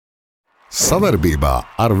Savarbībā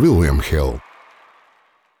ar William Hill.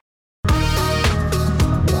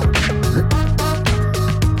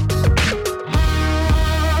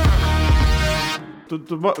 Tu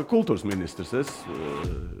kultūras ministrs,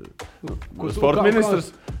 sporta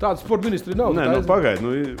ministrs. Tāds sporta ministri nav. Nē,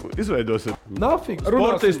 pagaidi, izveidosim. Nafīgi.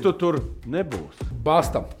 Sportistu tur nebūs.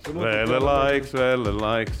 Bastam. Vēl ir laiks.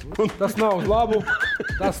 Tas nav uz labu.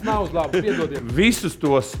 Piedodiet. Visus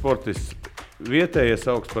tos sportistus vietējie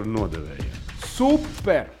sauks par nodevējiem.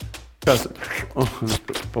 Super! Kas?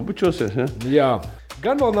 Pabučosies, ja? Jā.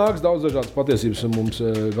 Gan vēl nāks daudz dažādas patiesības mums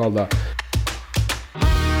galdā.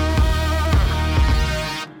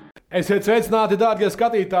 Esiet sveicināti, dārgie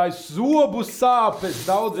skatītāji, zobu sāpes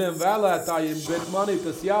daudziem vēlētājiem, bet man ir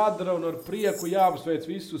tas jādara un ar prieku jāapsveic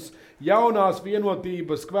visus jaunās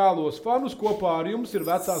vienotības kvēlos fanus. Kopā ar jums ir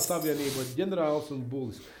vecā savienība ģenerālis un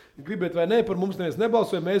bulis. Gribiet vai ne, par mums neviens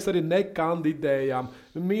nebalsoja, mēs arī nekandidējām.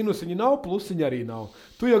 Mīnusiņi nav, plusiņi arī nav.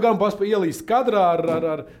 Tu jau gan paspēji ielīst kadrā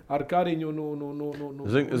ar Kariņu.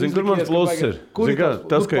 Zini, kur mans pluss ir?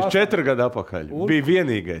 Tas, ka es 4 gadu atpakaļ bija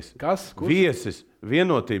vienīgais. Kas? Viesis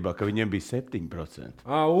vienotībā, ka viņiem bija 7%.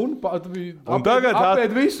 Un tagad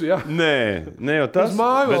apēd visu, jā? Nē jau tas.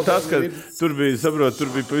 Bet tas, ka tur bija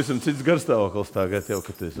pavisam cits garstāvoklis tagad jau,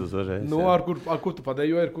 kad es uzvarēju. Ar kur tu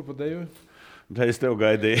padējoji? Es tev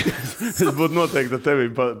gaidīju. Es būtu noteikti ar tevi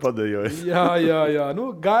padējojis. Jā.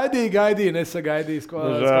 Gaidīju, nesagaidījis.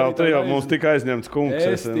 Žēl, tu jau mums tik aizņemts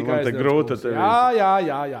kungs. Man te grūti ar tevi.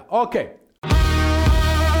 Jā. Ok.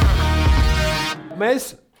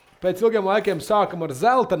 Mēs pēc ilgiem laikiem sākam ar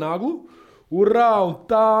zelta naglu. Urā, un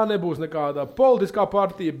tā nebūs nekāda politiskā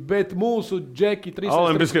partija, bet mūsu džeki 3.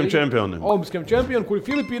 Olimpiskiem čempioniem, kuri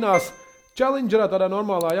Filipīnās Challengerā tādā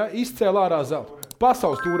normālā izcēlā ārā zeltu.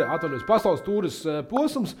 Pasaules tūres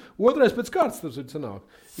posms, otrais pēc kārtas tas ir sanāk.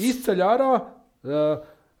 Izceļ ārā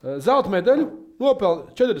zelta medaļu,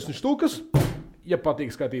 nopelna 40 štukas, ja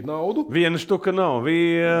patīk skaitīt naudu. Viena štuka nav,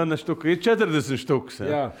 viena štuka ir 40 štukas.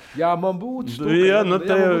 Jā, man būtu štuka.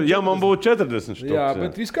 Man būtu 40 štukas. Jā,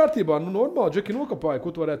 bet viss kārtībā, normāli džeki nokapāja,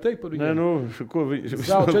 ko tu varētu teikt par viņiem? Ko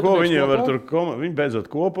viņiem var tur viņi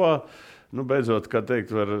beidzot kopā. Beidzot, kā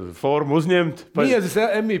teikt, var formu uzņemt. Miezes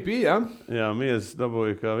MVP, jā? Jā, Miezes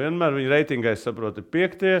dabūja kā vienmēr. Viņa reitingā, es saprotu, ir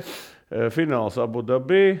 5. Fināls Abu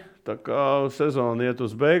Dabī. Tā kā sezona iet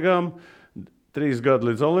uz beigām. 3 gadi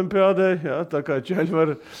līdz olimpiādei. Jā, tā kā ķeļi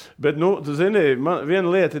var. Bet, tu zini, viena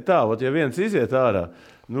lieta ir tā, ja viens iziet ārā,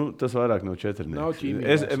 tas vairāk nav 4. Nav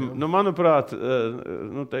ķīmijās. Manuprāt,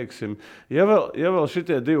 teiksim, ja vēl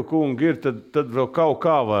šitie 2 kungi ir, tad vēl kaut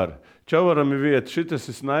kā var. Čavaram ir vieta, šitas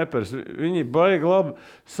ir snaipers. Viņi baigi labi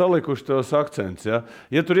salikuši tos akcents.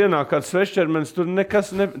 Ja tur ienāk kāds svešķermenis, tur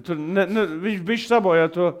nekas viņš sabojā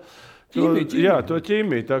to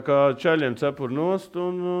ķīmiju. Tā kā čaļiem cepur nost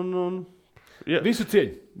un Visu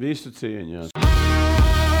cieņu, jā.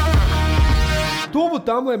 Tuvu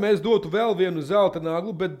tam, lai mēs dotu vēl vienu zelta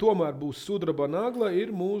naglu, bet tomēr būs sudraba nagla,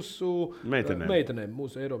 ir mūsu meitenēm,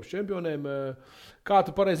 mūsu Eiropas čempionēm. Kā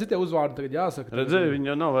tu pareizi te uzvārdi tagad jāsaka? Redzēji,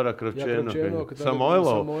 viņi jau nav vairāk Kravčēno.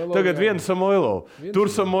 Samoilov. Tagad viens Samoilov.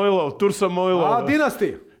 Tur Samoilov.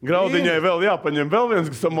 Dinastija. Graudiņai vēl jāpaņem vēl viens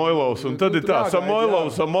Samoilovs. Un tad ir tā,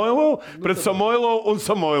 Samoilov pret Samoilov un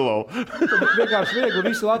Samoilov. Tad vienkārši viegli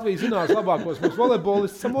visi Latvijas zinās labākos mūsu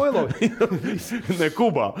volejbolisti Samoilov. Ne,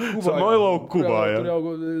 Kubā. Samoilov Kubā,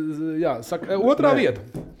 jā. Otrā vieta.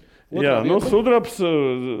 Sudrabs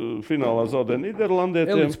finālā zaudē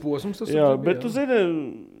Nīderlandietiem. Elites posms tas ir. Jā, bet tu zini,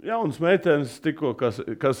 jaunas meitenes tikko, kā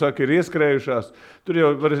saka, ir ieskrējušās. Tur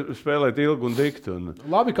jau var spēlēt ilgi un dikti.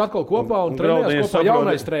 Labi, ka atkal kopā un trenējās kopā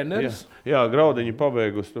jaunais treneris. Jā, Graudiņi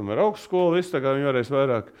pabeigusi tomēr augstskolu, viss tā kā viņi varēs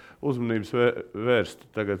vairāk uzmanības vērst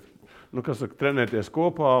tagad. Trenēties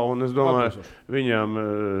kopā, un es domāju,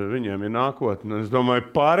 viņiem ir nākotne. Es domāju,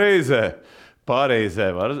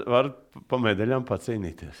 Pārreizē var pa medaļām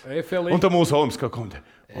pacīnīties. Efeli. Un tā mūsu olimpiskā komite.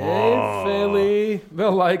 Efeli.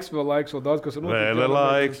 Vēl laiks, vēl daudz, kas ir notiek.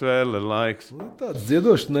 Vēl ir laiks. Tāds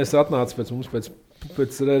dziedošanais atnāca pēc mums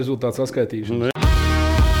pēc rezultātu saskaitīšanas.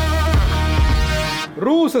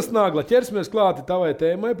 Rūsas nagla, ķersimies klāti tavai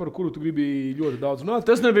tēmai, par kuru tu gribi ļoti daudz runāt.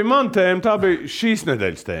 Tas nebija mana tēma, tā bija šīs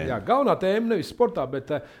nedēļas tēma. Jā, galvenā tēma nevis sportā, bet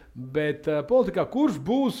politikā, kurš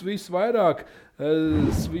būs visvairāk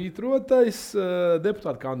svītrotais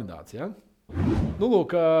deputāta kandidāts, ja?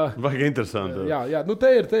 Vajag interesanti. Jā, te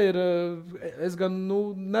ir, es gan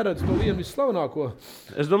neredzu to vienu visslavenāko.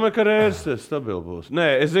 Es domāju, ka Rērs stabili būs. Nē,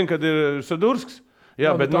 es zinu, kad ir Sadursks.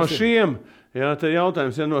 Jā, bet no šiem, te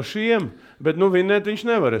jautājums, ja no šiem, bet vinēt viņš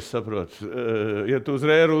nevar, es saprotu. Ja tu uz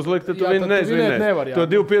Rēru uzlikt, tad tu nevar. To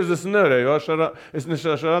 2,50 nevarēja, jo es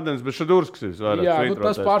nešāšu Radens, bet Šadurskis vairāk. Jā,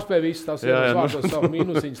 tas pārspēja viss, tas vārtos savu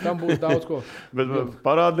mīnusiņas, tam būs daudz ko. Bet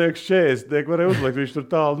parādnieks 40, varēja uzlikt, viņš tur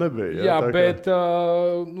tālu nebija. Jā, bet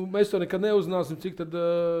mēs to nekad neuzzināsim, cik tad...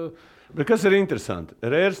 Bet kas ir interesanti?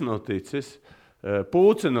 Rērs nav ticis,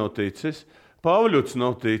 Pūce nav ticis, Pavļuts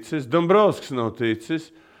nav ticis, Dombrovskis nav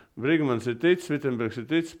ticis, Brigmans ir ticis, Vitenbergs ir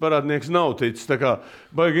ticis, parādnieks nav ticis. Tā kā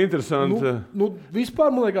baigi interesanti.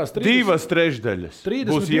 Vispār, man liekas,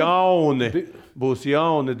 2/3 būs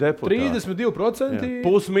jauni deputāti. 32%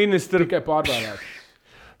 pusministri tikai pārvēlēti.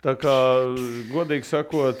 Tā kā, godīgi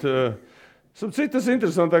sakot, tas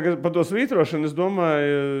interesantāk par to svītrošanu, es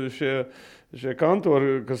domāju, šie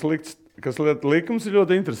kantori, kas lieta likums, ir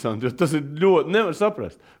ļoti interesanti, jo tas ir ļoti, nevar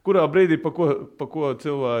saprast, kurā brīdī pa ko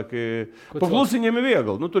cilvēki, pa plusiņiem ir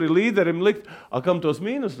viegli. Tur ir līderim likt, kam tos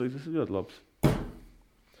mīnus likt, tas ir ļoti labs.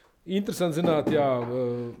 Interesanti zināt, jā,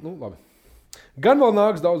 labi. Gan vēl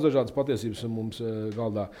nāks daudz dažādas patiesības mums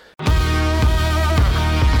galdā.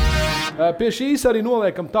 Pie šīs arī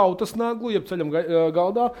noliekam tautas naglu, jeb ceļam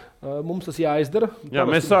galdā. Mums tas jāizdara. Jā,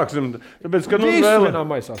 mēs sāksim. Tāpēc, ka vienā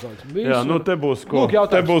maisā sāksim. Jā, te būs ko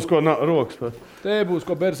rokas. Te būs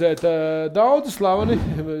ko berzēt. Daudzi slaveni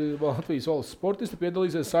Latvijas valsts sportisti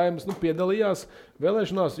piedalīsies Saeimas, piedalījās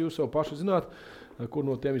vēlēšanās. Jūs jau paši zināt, kur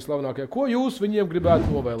no tiem ir slavenākie. Ko jūs viņiem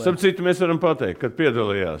gribētu novēlēt? Citu mēs varam pateikt, kad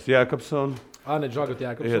piedalījās Jākapsons,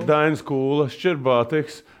 Dainis Kūla,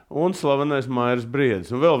 Šķirbātiks un slavenais Mairis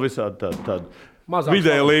Briedis. Un vēl visādi tādi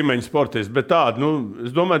vidēja līmeņa sportisti. Bet tādi,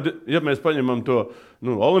 es domāju, ja mēs paņemam to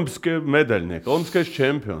olimpiskie medaļnieki, olimpiskais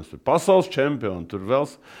čempions, pasaules čempioni, tur vēl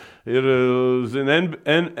ir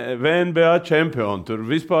VNBA čempioni, tur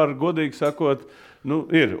vispār, godīgi sakot,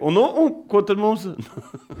 ir. Un ko tad mums?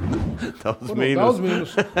 Daudz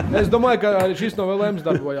mīnus. Es domāju, ka šis novēlējums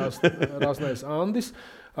darbojās Rasnais Andis.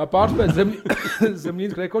 Pārspēt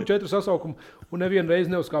Zemļīnska rekordu 4 sasaukumu un nevienu reizi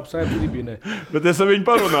neuzkāpa Saeimas tribīnē. Bet es ar viņu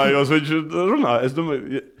parunājos, viņš runā. Es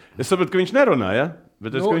sapratu, ka viņš nerunā, ja?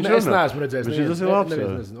 Bet es neesmu redzējis. Tas ir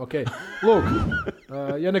labs. Okay. Lūk,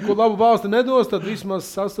 ja neko labu valsti nedos, tad vismaz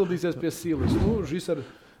sasildīsies pie silas.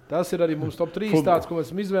 Tas ir arī mums top 3 tāds, ko mēs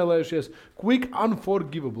esam izvēlējušies. Quick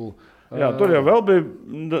Unforgivable. Jā, tur jau vēl bija,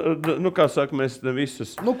 kā saka, mēs visus...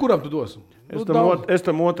 Kuram tu dos? Es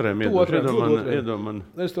tam otrajam iedom man.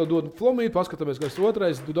 Es to dodu Flomīti, paskatāmies, kas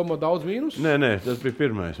otrais. Tu domā daudz mīnus? Nē, tas bija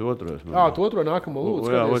pirmais, otrais. Tu otro nākamo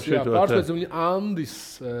lūdzu. Pārspēc viņa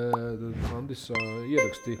Andis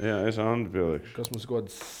ierakstīja. Jā, es Andi pielikšu. Kas mums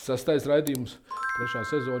kaut 6. raidījums, 3.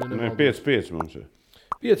 sezona. Nē, 5-5 mums ir.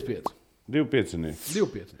 5-5.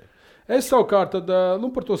 2-5. Es savukārt tad,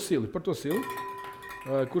 par to sili.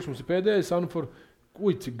 Kurš mums ir pēdējais?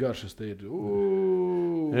 Cik garš tas te ir?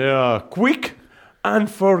 Jā, Quick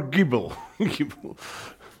Unforgivable.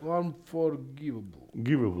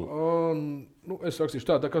 Es rakstīšu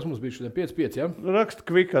tā, kas mums bija šodien 5-5, ja? Raksta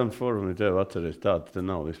Quick Unforgivable, tev atceries, tāda te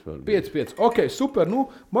nav vispār. 5-5, ok, super,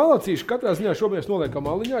 malacīši katrā ziņā šobrīd noliekam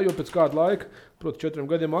maliņā, jo pēc kāda laika, proti 4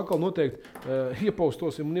 gadiem atkal noteikti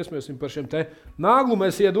iepaustosim un iesmiesim par šiem te nāglu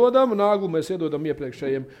mēs iedodam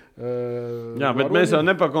iepriekšējiem Jā, bet mēs jau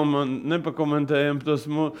nepakomentējam tos,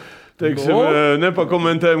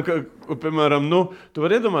 nepakomentējam, ka, piemēram, tu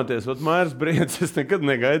vari iedomāties, Mairis Briedis, es nekad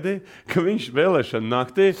negaidīju, ka viņš vēlēšana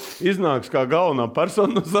naktī iznāks kā galvenā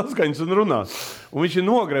persona no saskaņas un runās. Un viņš ir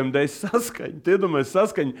nogremdējis saskaņu. Tu iedomājies,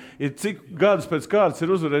 saskaņa ir cik gadus pēc kārtas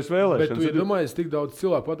ir uzvarējis vēlēšanas. Bet tu iedomājies, tik daudz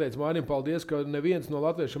cilvēku pateica Mārim paldies, ka neviens no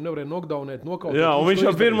latviešiem nevarēja nokautēt. Jā, un viņš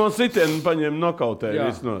jau pirmo sitienu paņēma nokautēja.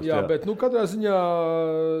 Jā, bet katrā ziņā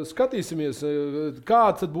skatīsimies,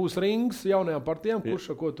 kāds tad būs rings jaunajām partijām,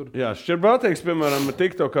 kurš ko tur... Jā, Šķerbāteiks, piemēram,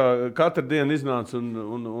 TikTokā katru dienu iznāca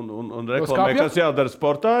un reklamē, kas jādara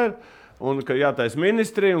sportā ir. Un ka jātais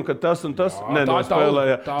ministrija, un ka tas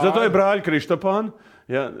nenospēlēja. Zato ir brāļi Krištapāni.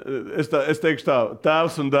 Ja, es teikšu tā,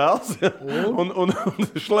 tēvs un dēls. Ja, un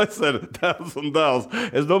Šlecer, tēvs un dēls.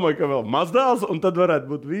 Es domāju, ka vēl mazdēls, un tad varētu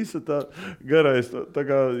būt visa tā garais, tā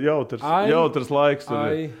kā jautrs laiks.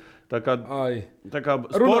 Tā kā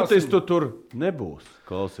sportistu tur nebūs,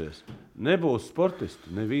 klausies. Nebūs sportistu,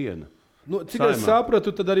 neviena. Cik es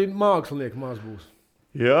sapratu, tad arī mākslinieki maz būs.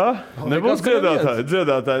 Jā, nebūs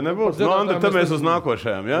dziedātāji nebūs. Andri, tad mēs uz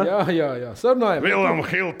nākošajām, jā? Jā, sarunājam. Viljam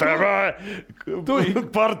Hill TV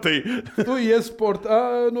partija. Tu ies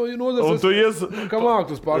sportā, un tu ies... Kā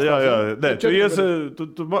mākslas pārstāvs. Jā, tu ies, tu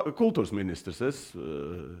kultūras ministrs,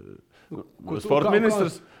 sporta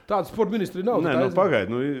ministrs. Tāda sporta ministri nav. Nē,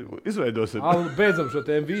 pagaidi, izveidosim. Beidzam šo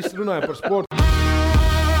tēmu, visi runāja par sportu.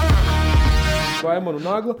 Vaimanu un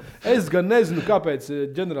Nagla. Es gan nezinu, kāpēc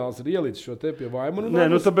ģenerālis ir ielicis šo te pie Vaimanu un Naglas. Nē,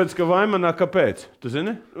 nu tāpēc, ka Vaimanā kāpēc? Tu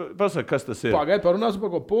zini? Pasaka, kas tas ir? Pagaid, parunāsim par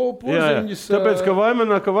ko Porziņģis. Tāpēc, ka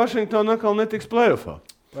Vaimanā, ka Vašingtona atkal netiks play-offā.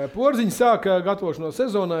 Porziņš sāka gatavošanos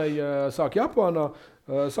sezonai, sāka Japānā.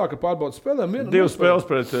 Sāka pārbaudas spēlēm. 2 spēles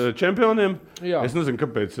pret čempioniem. Jā. Es nezinu,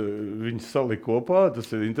 kāpēc viņi salika kopā. Tas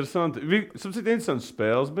ir interesanti. Interesants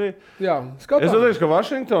spēles bija. Jā, skatām. Es domāju, ka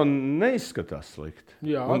Vašingtona neizskatās slikti.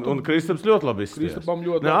 Jā, un Kristaps ļoti labi izskatās. Kristapam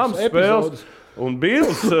ļoti labas spēles. Un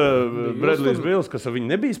Bils, Bredlijs Bils, kas viņi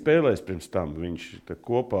nebija spēlējis pirms tam, viņš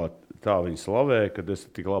kopā tā viņi slavēja, kad es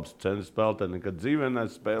tik labs centra spēlētāji nekad dzīvē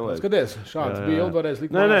neesmu spēlējis. Skaties, šāds Bildi varēs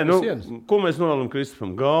likt sienas. Ko mēs novēlam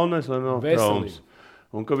Kristapam? Galvenais, lai nav traumas.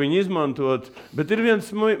 Un ka viņi izmantot, bet ir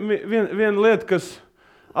viena lieta, kas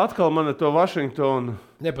atkal man to Vašingtonu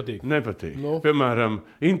nepatīk. Nu. Piemēram,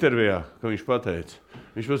 intervijā, ka viņš pateica,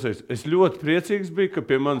 es ļoti priecīgs biju, ka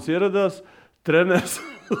pie manis ieradās treneris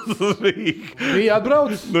uz Rīgu. Bija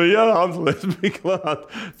atbraucis? Nu jā, Anslēs bija klāt.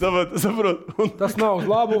 Saprot. Tas nav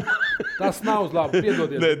uz labu.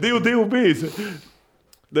 Piedodiet. Nē, 2-2 bijis.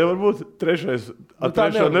 Nevar būt trešais.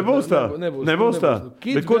 Trešā nebūs tā? Nebūs tā.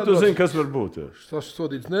 Bet ko tu zini, kas var būt? Tas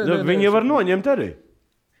sodīts. Viņi var noņemt arī.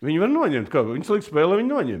 Viņi var noņemt. Kā? Viņi slikt spēlē, viņi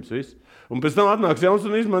noņems. Visu. Un pēc tam atnāks jauns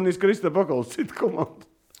un izmanīs Kristapa Pakalis citu komandu.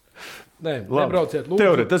 Nē, nebrauciet.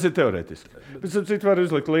 Lūdzu. Tas ir teorētiski. Pēc tam citu var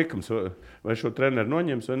uzlikt likums, vai šo treneru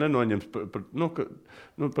noņems vai nenoņems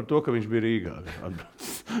par to, ka viņš bija Rīgā.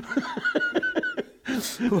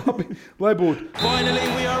 Labi, lai būtu. Finally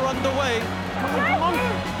we are on the way.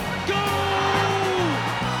 Goal!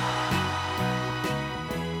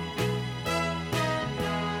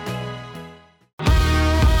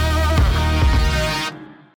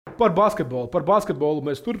 Par basketbolu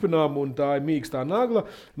mēs turpinām, un tā ir mīkstā nagla.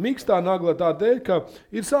 Mīkstā nagla tādēļ, ka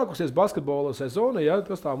ir sākusies basketbola sezona, ja,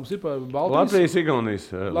 tas tā mums ir par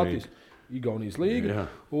Baltijas. Igaunijas līga. Jā.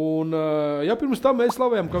 Un, pirms tam mēs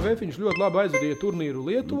slavējām, ka Vēfiņš ļoti labi aizvadīja turnīru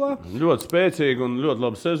Lietuvā. Ļoti spēcīgi un ļoti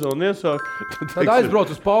labi sezonu iesāk. Tad aizbrauc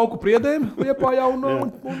uz Pauku Priedēm, Liepājā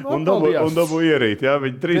un dabū ierīt. Jā,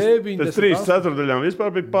 viņi 3 ceturdaļām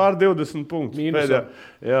vispār bija pār 20 punktus.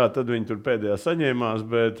 Jā, tad viņi tur pēdējā saņēmās,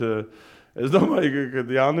 bet es domāju, ka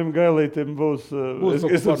Jānim Gailītim būs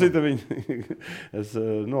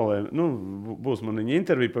nolēmu, būs man viņa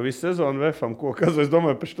intervija pa visu sezonu VFam, es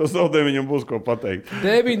domāju, par šo zaudējumu viņam būs ko pateikt.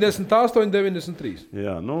 98, 93.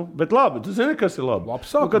 Jā, bet labi, tu zini, kas ir labi?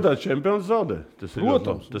 Kad tāds čempions zaudē? Tas ir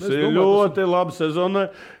ļoti labi sezonai.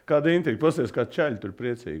 Kāda intriga, pasies, kā čaļi tur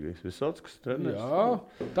priecīgi. Visotskas treneris. Jā,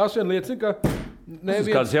 tas vien liecina, ka tas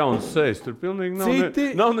ir kāds jauns sejas. Tur pilnīgi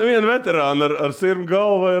nav neviena veterāna ar sirmu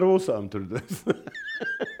galvu vai ar ūsām.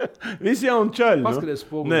 Visi jauni čaļi. Paskaties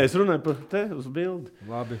spoguli. Nē, es runāju par te uz bildi.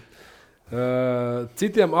 Labi.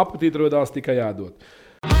 Citiem apetīti rodās tikai jādod.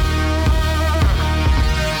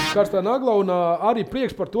 Karstā nagla un arī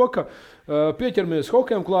prieks par to, ka pieķeramies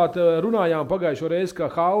hokejam klāt. Runājām pagājušo reizi,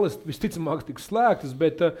 ka halles visticamāk tiks slēgtas,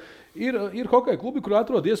 bet ir hokeja klubi, kur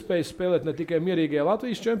atrod iespējas spēlēt ne tikai mierīgajā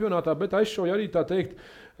Latvijas čempionātā, bet aizšauja arī, tā teikt,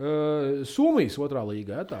 Somijas otrā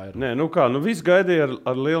līgā. Tā ir. Nē, viss gaidīja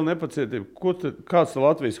ar lielu nepacietību. Kāds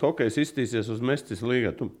Latvijas hokejs izstīsies uz Mestis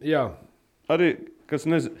līgā? Jā. Arī, kas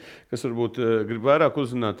varbūt grib vairāk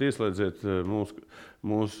uzzināt, ieslēdziet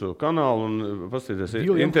mūsu kanālu un paskatīties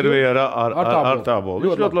interviju ar Tābolu.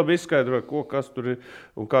 Viņš ļoti labi izskaidroja, kas tur ir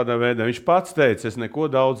un kādā veidā. Viņš pats teica, es neko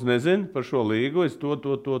daudz nezinu par šo līgu, es to.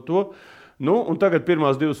 Un tagad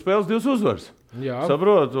pirmās 2 spēles, 2 uzvaras. Jā.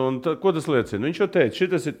 Saprot, un ko tas liecina? Viņš jau teica,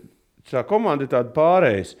 šitas ir tā komanda ir tāda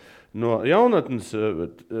pārējais no jaunatnes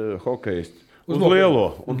hokejistu uz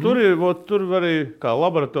lielo. Un tur arī kā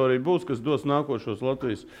laboratorija būs, kas dos nākošos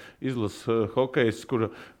Latvijas izlases hokejus,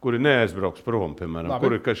 kuri neaizbrauks prom, piemēram,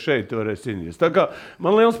 kas šeit varēs cīnīties. Tā kā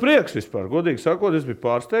man liels prieks vispār, godīgi sakot, es biju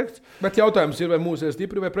pārsteigts. Bet jautājums ir, vai mūsu ir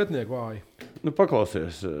stipri vai pretinieki vāji?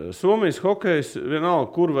 Paklausies, Somijas hokejs vienalga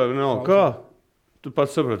kur vai vienalga kā, tu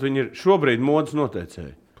pats saproti, viņi ir šobrīd modas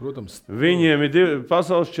noteicēji. Protams. Viņiem ir 2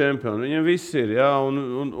 pasaules čempioni, viņiem viss ir, jā, un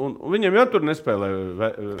viņiem jau tur nespēlē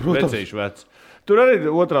vecīši veci. Tur arī ir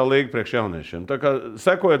otrā līga priekš jauniešiem. Tā kā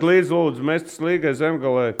sekojiet līdzi, lūdzu, Mestis līgai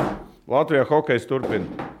Zemgalē, Latvijā hokejs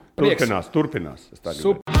turpinās.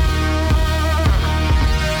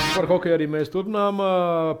 Par hokeju arī mēs turpinām.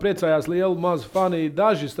 Priecājās lielu mazu fani.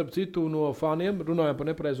 Daži, starp citu, no faniem runājām par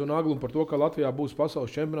nepareizo naglu un par to, ka Latvijā būs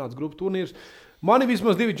pasaules čempionāts grupu turnīrs. Mani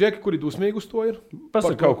vismaz 2 džeki, kuri dusmīgi uz to ir.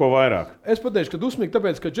 Pasaka kaut ko vairāk. Es pateikšu, ka dusmīgi,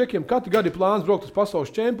 tāpēc, ka džekiem katru gadu ir plāns braukt uz pasaules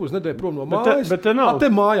čempionu, nedēļ prom no mājas. Bet te nav. Te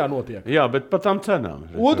mājā notiek. Jā, bet par tām cenām.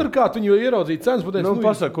 Otrkārt, viņi jau ieraudzīja cenas.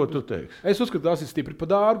 Pasaka, ko tu teiksi. Es uzskatu, tas ir stipri par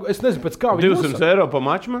dārgu. Es nezinu, pēc kā viņi 200 eiro pa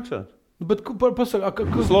maču maksāt? Bet pasaka,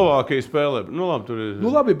 Slovākija spēlē. Labi, tur ir.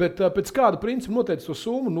 Labi, bet pēc kāda principa noteica to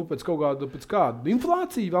summu, pēc kāda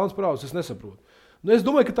inflācija vēlams prāvs, es nesaprotu. Es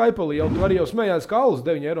domāju, ka tā ir paliela. Tu arī jau smējās, ka alus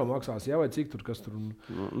 9 eiro maksās, vai cik tur kas tur.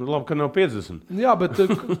 Labi, ka nav 50. Jā, bet,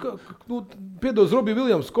 piedod, Robija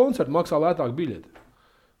Viljams koncertu maksā lētāk biļeti.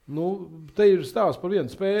 Te ir stāsts par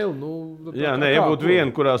vienu spēli. Jā, ja būtu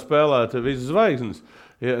viena, kurā spēlētu visas zvaigznes,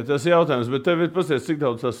 tas ir jautājums, bet tev ir pasties, cik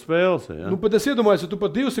daudz tās spēles. Ja? Bet es iedomājos, ja tu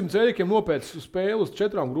pat 200 eirikiem nopēc spēli uz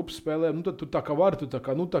 4 grupas spēlēm, tad tu tā kā vari, tu tā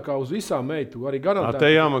kā uz visām meitu arī garantēt.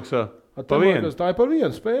 Te jāmaksā pa vienu. Tā ir par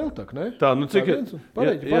vienu spēli, tak, ne? Tā, cik ir?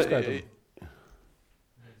 Pareiķi, paskaitam.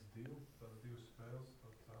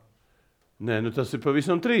 Nē, tas ir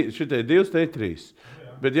pavisam 3. Šitai 2, te ir 3.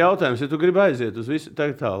 Bet jautājums, ja tu gribi aiziet uz visu,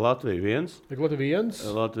 tagad tā, Latvija 1. Latvija 1.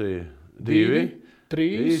 Latvija 2.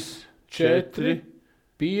 3. 4.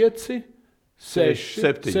 5, 6,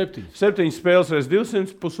 7. 7 spēles reiz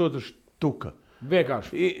 200, pusotru štuka.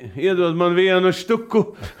 Vienkārši. Iedod man vienu štuku.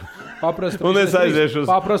 Un es aiziešu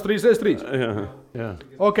uz... Paprast 3x3. Jā.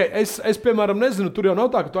 Ok, es piemēram, nezinu, tur jau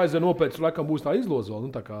nav tā, ka tu aizvien nopēc, tur laikam būs tā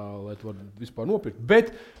izlozola, tā kā, lai tu var vispār nopirkt.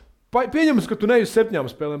 Bet pieņems, ka tu neej uz 7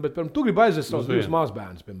 spēlēm, bet tu gribi aizvest savus 2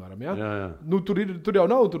 mazbērnus, piemēram. Ja? Jā. Tur jau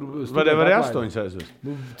nav. Vai arī 8 aizvest?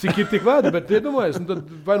 Cik ir tik vēda, bet iedomājies, tad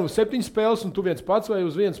vai 7 spēles, un tu viens pats, vai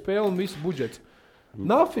uz 1 spēli, un visu budžets.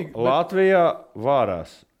 Nafig. Latvijā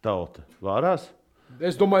vārās tauta. Vārās?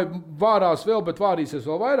 Es domāju, vārās vēl, bet vārīsies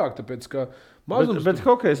vēl vairāk, tāpēc, ka mazums... Bet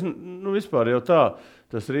hokejs, vispār jau tā,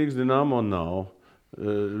 tas Rīgas Dinamo nav.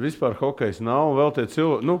 Vispār hokejs nav, un vēl tie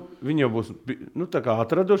cilvēki, viņi jau būs tā kā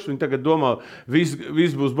atraduši, viņi tagad domā, viss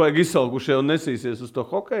būs baigi izsalkušie un nesīsies uz to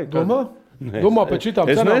hokeju. Domā? Domā pēc šitām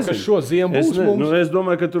cenām, kas šo ziemu būs mums? Es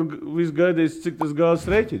domāju, ka tur viss gaidīs, cik tas gāzes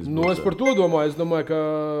rēķins būs. Es par to domāju, ka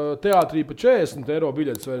teātrī pa 40 eiro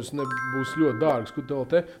biļetes vairs nebūs ļoti dārgs.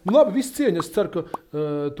 Labi, viss cieņa, es ceru, ka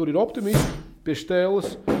tur ir optimisti pie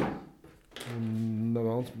Štēles.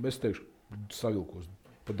 Es teikšu, savilkos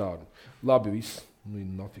pa dārgu. Labi, viss.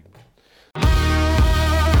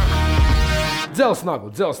 Dzels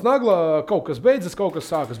nagla, kaut kas beidzas, kaut kas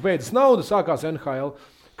sākas. Beidzas nauda, sākās NHL.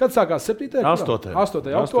 Kad sākās 7.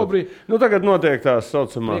 8. oktobrī. Tagad notiek tās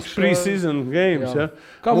saucamās pre-season games. Ja?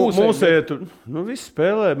 Kā mūsēja tur, visi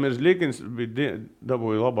spēlē, Meržļikins bija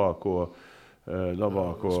dabūja labāko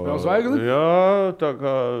spēles zvaigzni? Jā, tā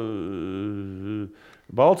kā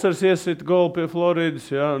Balcers iesita golu pie Floridas,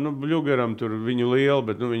 jā, Bļugeram tur viņu liela,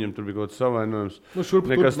 bet viņam tur bija kaut savainojums.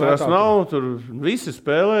 Nekas tās nav, tur visi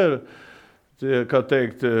spēlē, kā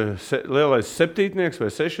teikt, lielais septītnieks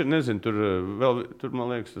vai 6, nezinu, tur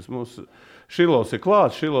man liekas, tas mūsu Šilovs ir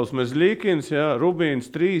klāts, Šilovs Meržļikins, jā,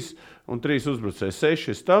 Rubīns 3 un 3 uzbrucēji,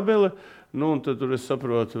 6 stabili, un tad tur es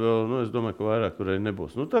saprotu vēl, es domāju, ka vairāk tur arī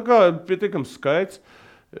nebūs. Tā kā pietiekams skaits.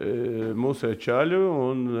 Mūsu čaļu,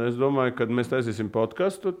 un es domāju, kad mēs taisīsim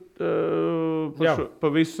podcastu pa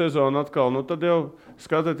visu sezonu atkal, tad jau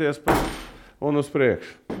skatieties un uz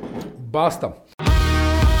priekšu. Bastam!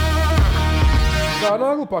 Tā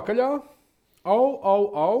nagla pakaļā.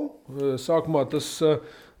 Au. Sākumā tas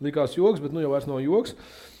likās joks, bet jau vairs nav joks.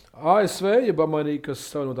 ASV, jeb Amerikas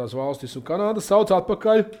Savienotās valstis un Kanāda sauc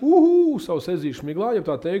atpakaļ savu sezīšu miglā, ja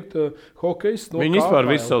tā teikt, hokejs. Viņi vispār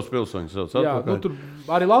visus savus pilsoņus sauc atpakaļ. Jā, tur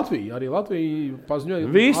arī Latvija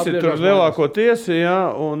paziņoja. Visi tur lielākoties, jā,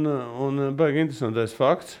 un baigi interesantais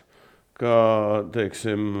fakts, ka,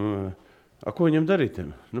 teiksim, ko viņam darīt?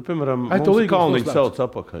 Piemēram, mums Kalniņš sauc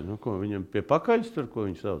apakaļ. Ko viņam pie pakaļas tur, ko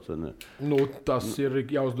viņš sauc? Tas ir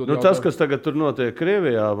jāuzdod tas, kas tagad tur notiek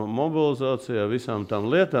Krievijā, mobilizācijā, visām tām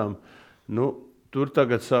lietām, tur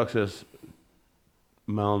tagad sāksies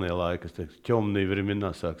melnie laiki, kas teiks, ķomnī vrimina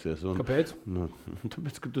sāksies. Kāpēc?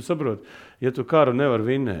 Tāpēc, ka tu saproti, ja tu karu nevar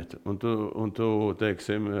vinēt, un tu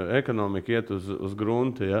teiksim, ekonomika iet uz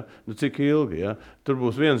grunti, ja? Cik ilgi, ja? Tur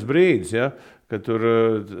būs viens brīdis, ja? Kad tur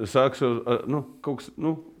sāks, kaut kas,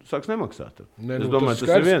 sāks nemaksāt. Es domāju,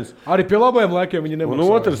 tas ir viens. Arī pie labajiem laikiem viņi nemaksā.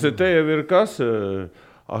 Un otrs ir te jau ir kas,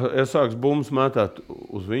 ja sāks bumbas mētāt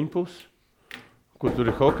uz viņu pusi, kur tur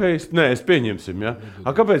ir hokejs. Nē, es pieņemsim, ja.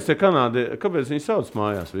 Kāpēc te Kanādi, kāpēc viņi sauc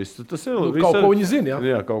mājās visu? Tas ir kaut ko viņi zina, ja?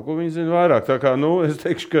 Jā, kaut ko viņi zina vairāk. Tā kā, es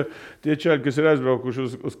teikšu, ka tie čaļi, kas ir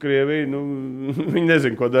aizbraukuši uz Krieviju, viņi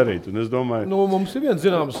nezin, ko darīt. Un es domāju... mums ir viens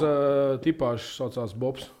zināms tipāšs saucās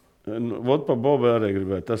Bobs. Vot pa Bobu arī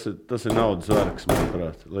gribētu. Tas ir naudas vargs,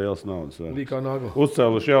 manuprāt. Liels naudas vargs. Līkā nagla.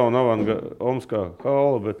 Uzcēluši jaunu Avanga Omskā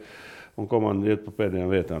halu, un komanda iet pa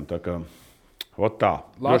pēdējām vietām. Tā kā, ot tā.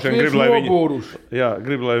 Latvieši nobūruši. Jā,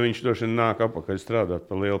 grib, lai viņš droši nāk apakaļ strādāt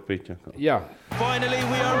pa lielu piķa. Jā.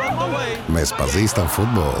 Mēs pazīstam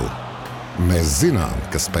futbolu. Mēs zinām,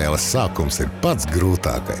 ka spēles sākums ir pats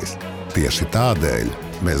grūtākais. Tieši tādēļ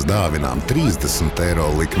mēs dāvinām 30 eiro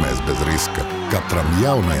likmēs bez riska katram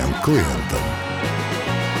jaunajam klientam.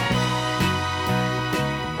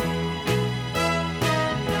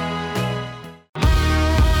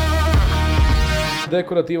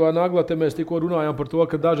 Dekoratīvā nagla, te mēs tikko runājām par to,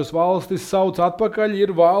 ka dažas valstis sauc atpakaļ,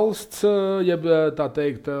 ir valsts, jeb tā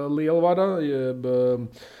teikt, lielvara, jeb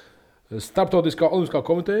Starptautiskā olimpiskā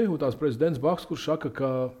komiteja un tās prezidents Baks, kurš saka,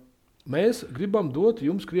 ka mēs gribam dot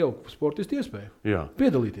jums Krievu sportistu iespēju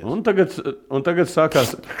piedalīties. Un tagad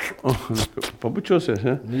sākās pabučosies,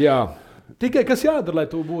 ja? Jā. Tikai kas jādara, lai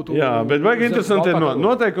tu būtu... Jā, bet vajag interesanti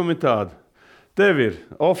noteikumi tādi. Tev ir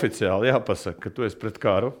oficiāli jāpasaka, ka tu esi pret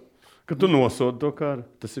karu, ka tu nosodi to karu.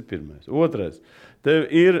 Tas ir pirmais. Otrais. Tev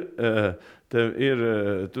ir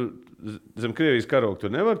tu zem Krievijas karoga tu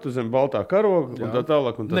nevar, tu zem Baltā karoga un tā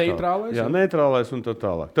tālāk. Un tā neitrālais. Jā, neitrālais un tā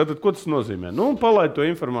tālāk. Tātad, ko tas nozīmē? Palaid to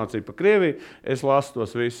informāciju par Krieviju, es lasu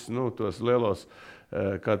tos visus, tos lielos,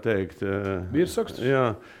 kā teikt... Virsrakstus?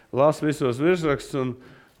 Jā, lasu visos virsrakstus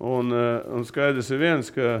un skaidrs ir viens,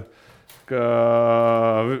 ka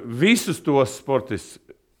visus tos sportistus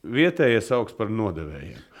vietējie sauks par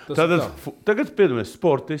nodevējiem. Tagad piedomājies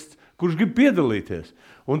sportists, kurš grib piedalīties.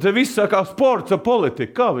 Un te viss sākā sports ar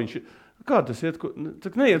politiku. Kā tas iet?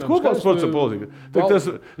 Neiet kopā sports ar politiku.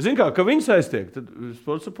 Zin kā, ka viņi aiztiek, tad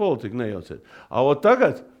sports ar politiku nejauciet.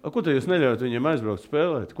 Tagad, ko tad jūs neļaujat viņiem aizbraukt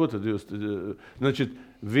spēlēt? Ko tad jūs...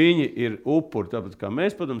 Viņi ir upuri, tāpat kā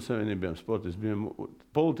mēs padomu savienību bijām sportisti, bijām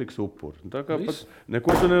politikas upuri. Tā kā pat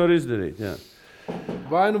neko tu nevar izdarīt. Jā.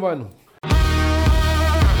 Vainu.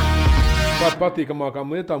 Par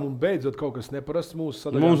patīkamākām lietām un beidzot kaut kas neparasts mūsu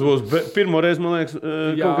sadaļā. Mums būs pirmo reizi, man liekas,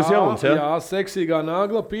 kaut kas jauns, jā? Jā, seksīgā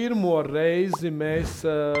nagla. Pirmo reizi mēs...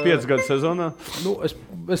 5 gadu sezonā.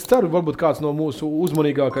 Es ceru, varbūt kāds no mūsu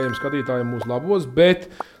uzmanīgākajiem skatītājiem mūs labos, bet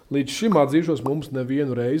līdz šim atzīšos, mums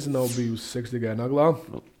nevienu reizi nav bijusi seksīgajā naglā.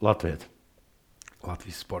 Latvijas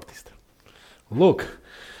sportista. Lūk.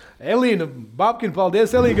 Elīna, Babkina,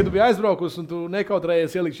 paldies, Elīna, ka tu biji aizbraukusi un tu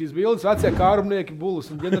nekautrējies ielikt šīs bildes. Vecie kārumnieki,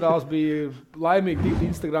 Bulis un ģenerālis bija laimīgi tikt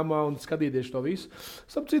Instagramā un skatīties to visu.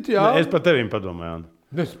 Citu, jā. Es par tevim padomāju, Anda.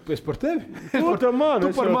 Es par tevi? Tu par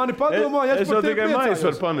mani padomāji, es par tevi tikai mais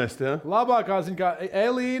varu panest, jā? Labākā ziņa, kā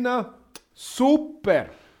Elīna,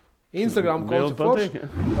 super! Instagram konts forši.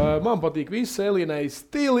 Man patīk viss, Elīnai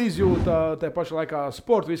stili izjūta, tā pašā laikā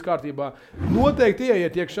sporta viss kārtībā. Noteikti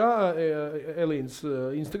ieiet iekšā Elīnas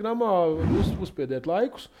Instagramā, uzspiediet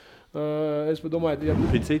laikus. Es domāju, ja...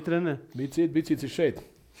 Bicīt trenē? Bicīts ir šeit.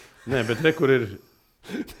 Nē, bet te, kur ir...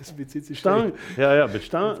 Tas bicīts ir šeit. Jā, bet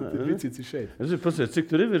Bicīts ir šeit. Es gribu pasēt, cik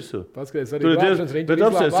tur ir virsū. Paskaties arī glābšanas riņķi. Bet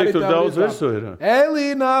apsēt, cik tur daudz virsū ir.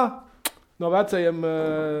 Elīna! No vecajiem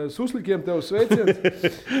suslikiem tev sveiciens.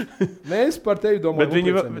 Mēs par tevi domājam. Bet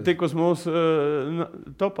viņi tikus mūsu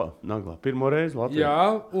topā naglā. Pirmo reizi Latvijā. Jā.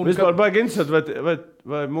 Vispār baigi interesēt,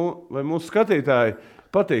 vai mūsu skatītāji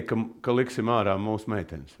patīk, ka liksim ārā mūsu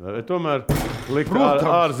meitenes. Vai tomēr likt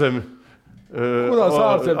ārzemi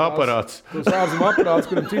aparāts. Tas ārzemi aparāts,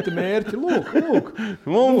 kuram citi mērķi. Lūk.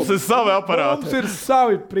 Mums ir savi aparāti. Mums ir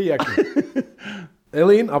savi prieki.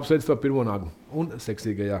 Elīna, apsveic to pirmo naglu. Un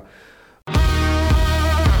seksīgajā.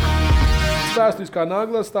 Stāstiskā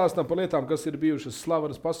nagla stāstam par lietām, kas ir bijušas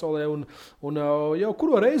slavenas pasaulē un jau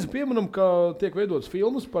kuro reizi pieminam, ka tiek veidots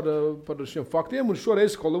filmas par šiem faktiem un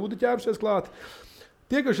šoreiz Holivuda ķērušies klāt.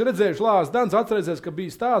 Tie, kas ir redzējuši Lāsts Dans, atcerēsies, ka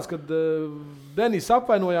bija stāsts, kad Denis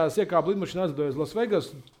apvainojās, iekāpa lidmašīnā aizlidoja uz Las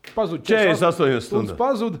Vegas, pazuda 48 stundas.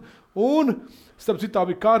 Pazuda un... Starp citu, tā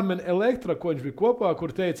bija Carmen Electra, ko viņš bija kopā, kur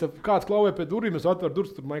teica, kāds klauvē pie durvīm, es atveru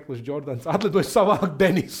durvis, tur Maikls Jordans atlidoja savāk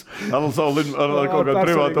Denis. Ar kaut kādu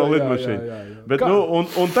privāto lidmašīnu. Jā. Bet,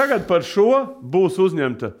 un tagad par šo būs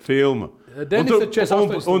uzņemta filma.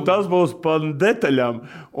 Un tas būs par detaļām.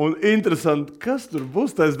 Un interesanti, kas tur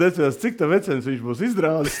būs tais detaļās, cik tā vecens viņš būs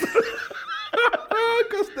izrādis.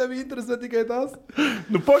 Kas tevi interesē tikai tās?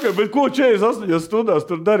 Pagaid, bet ko 48 stundās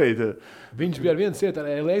tur darīt? Viņš bija ar vienu sietu ar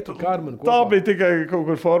Elektru Karmenu kopā. Tā bija tikai kaut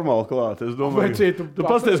kur formāli klāt, es domāju. Tu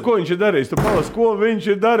pasties, ko viņš ir darījis, tu palas, ko viņš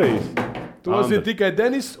ir darījis. Tos ir tikai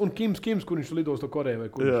Denis un Kims, kur viņš lidos to Koreju vai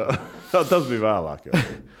kur. Jā, tas bija vēlāk.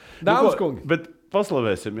 Dāmas kungi. Bet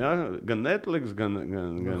paslavēsim, jā, gan Netflix, gan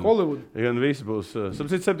Hollywood. Gan viss būs.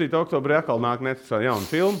 7. oktobrī atkal nāk Netflixā jauna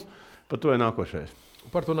filma, par to ir nākošais.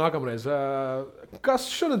 Par to nākamreiz. Kas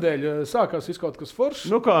šonadēļ sākās izkaut kas foršs?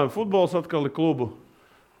 Futbols atkal ir klubu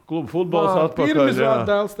futbols atpakaļ. Pirmizrāde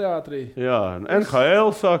Dēls teātrī. Jā, NHL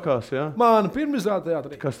sākās, jā. Mana pirmizrāde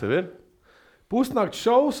teātrī. Kas tev ir? Pusnakts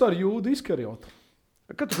šovs ar Jūdu Iskariotu.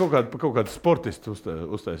 Kad tu kaut kādu sportistu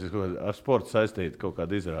uztaisīs, ar sportu saistītu kaut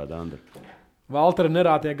kādu izrādi, Andri? Valtera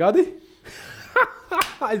nerātie gadi?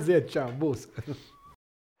 Aiziet, čau, būs.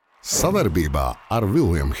 Savarbībā ar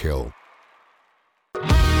William Hill.